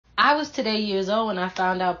I was today years old when I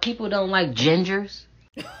found out people don't like gingers.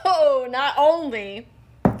 Oh, not only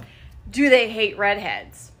do they hate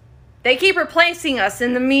redheads, they keep replacing us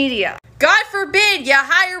in the media. God forbid you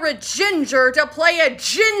hire a ginger to play a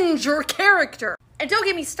ginger character. And don't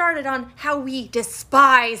get me started on how we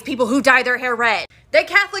despise people who dye their hair red. The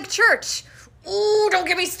Catholic Church. Ooh, don't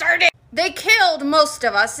get me started. They killed most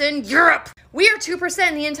of us in Europe. We are 2%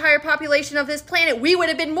 in the entire population of this planet. We would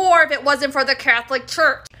have been more if it wasn't for the Catholic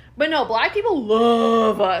Church. But no, black people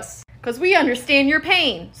love us because we understand your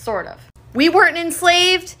pain, sort of. We weren't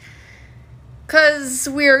enslaved because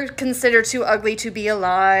we're considered too ugly to be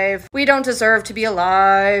alive. We don't deserve to be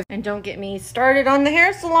alive. And don't get me started on the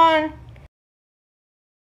hair salon.